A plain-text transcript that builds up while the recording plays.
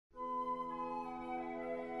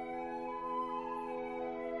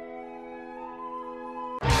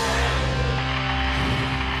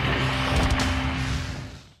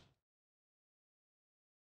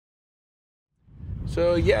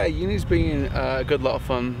So yeah, uni's been a good lot of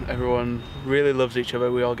fun. Everyone really loves each other.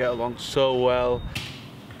 We all get along so well.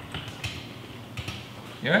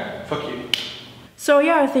 Yeah? Fuck you. So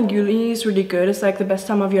yeah, I think uni is really good. It's like the best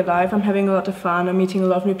time of your life. I'm having a lot of fun. I'm meeting a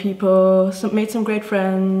lot of new people. Made some great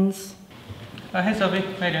friends. Hey Sophie,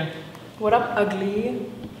 how you doing? What up, ugly?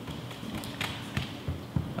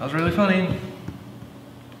 That was really funny.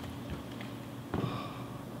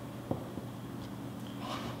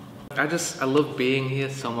 I love being here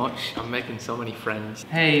so much. I'm making so many friends.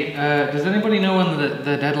 Hey, does anybody know when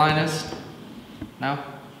the deadline is? No?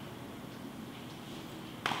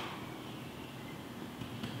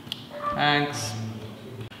 Thanks.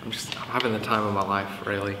 I'm having the time of my life,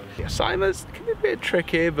 really. The assignments can be a bit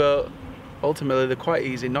tricky, but ultimately they're quite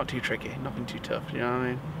easy, not too tricky, nothing too tough, you know what I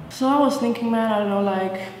mean? So I was thinking, man, I don't know,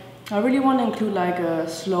 like, I really want to include like a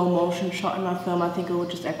slow motion shot in my film. I think it would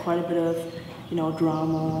just add quite a bit of, you know,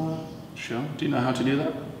 drama. Sure. Do you know how to do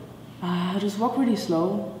that? Just walk really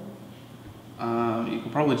slow. You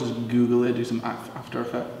could probably just Google it, do some After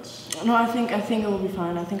Effects. No, I think it will be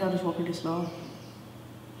fine. I think I'll just walk really slow.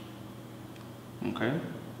 Okay.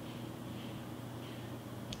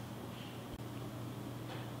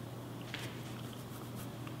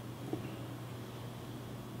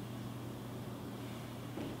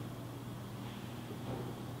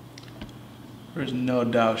 There's no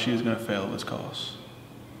doubt she's gonna fail this course.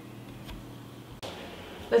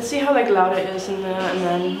 Let's see how like loud it is in there, and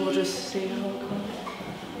then we'll just see how it goes.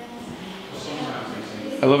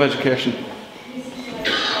 I love education.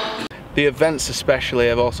 The events especially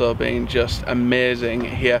have also been just amazing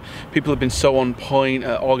here. People have been so on point,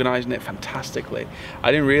 organising it fantastically.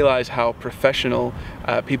 I didn't realise how professional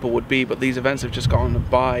people would be, but these events have just gone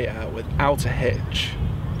by without a hitch.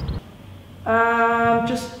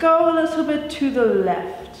 Just go a little bit to the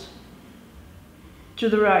left. To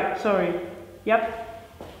the right, sorry. Yep.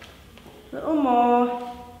 A little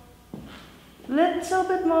more. Little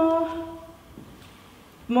bit more.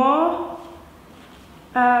 More.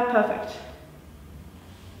 Perfect.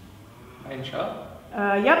 In shot?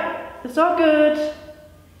 Yep, it's all good.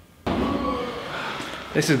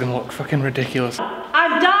 This is gonna look fucking ridiculous.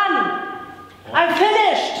 I'm done! I'm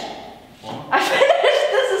finished! I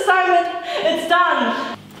finished this assignment! It's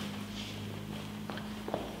done!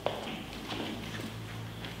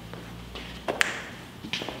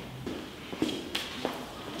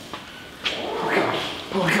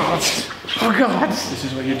 Oh god! Oh god! This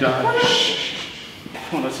is where you die. Shh.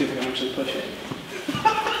 Come on, let's see if I can actually push it.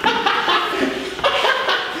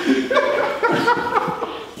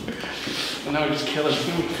 And now we just kill it.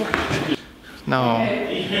 No.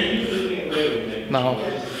 No.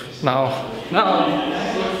 No. No.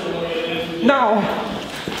 No.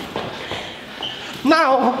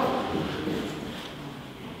 No.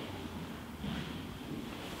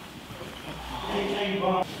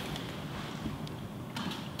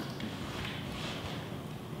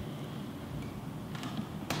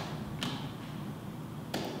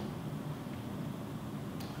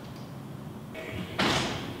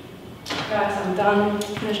 Guys, I'm done.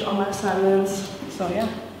 Finished all my assignments. So yeah,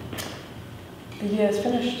 the year is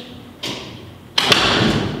finished.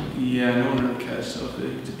 Yeah, no one really cares,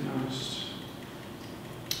 Sophie, to be honest.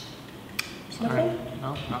 Nothing?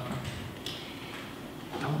 No, nothing.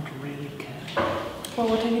 Don't really care. Well,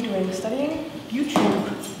 what are you doing? Studying?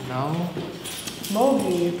 YouTube? No.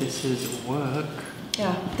 Movie? This is work.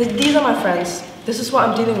 Yeah, these are my friends. This is what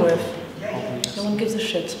I'm dealing with. Obvious. No one gives a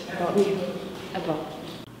shit about me. Ever.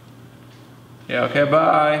 Yeah, okay,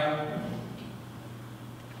 bye.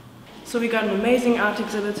 So we got an amazing art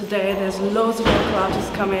exhibit today. There's loads of local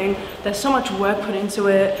artists coming. There's so much work put into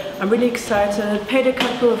it. I'm really excited. Paid a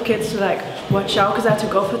couple of kids to like watch out because I had to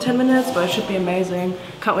go for 10 minutes, but it should be amazing.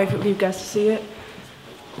 Can't wait for you guys to see it.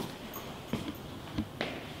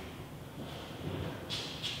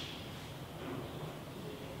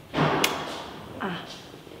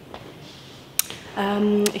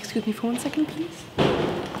 Excuse me for 1 second, please.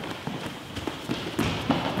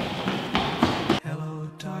 Hello,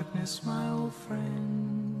 darkness, my old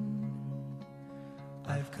friend.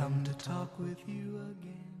 I've come to talk with you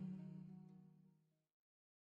again.